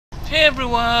Hey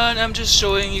everyone, I'm just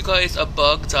showing you guys a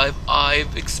bug that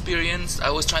I've experienced. I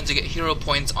was trying to get hero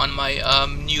points on my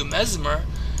new Mesmer,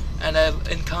 and I've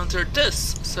encountered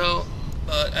this. So,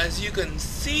 as you can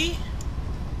see,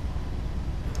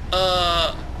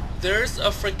 there's a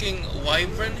freaking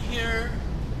wyvern here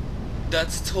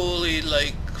that's totally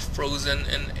like frozen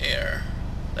in air,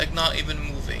 like not even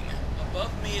moving.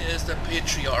 Above me is the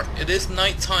Patriarch. It is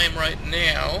nighttime right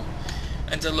now,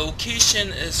 and the location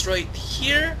is right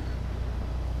here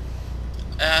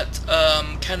at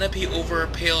Canopy over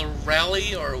Pale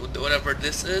Rally or whatever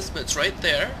this is, but it's right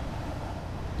there.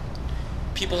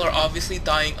 People are obviously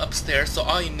dying upstairs, so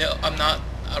I know I'm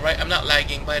not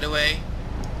lagging, by the way,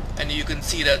 and you can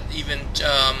see that even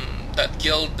that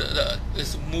guild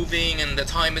is moving and the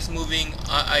time is moving.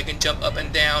 I can jump up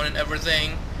and down and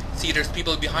everything. See, there's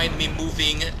people behind me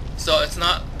moving, so it's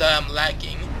not that I'm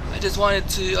lagging. I just wanted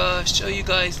to show you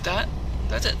guys that.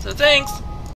 That's it. So thanks.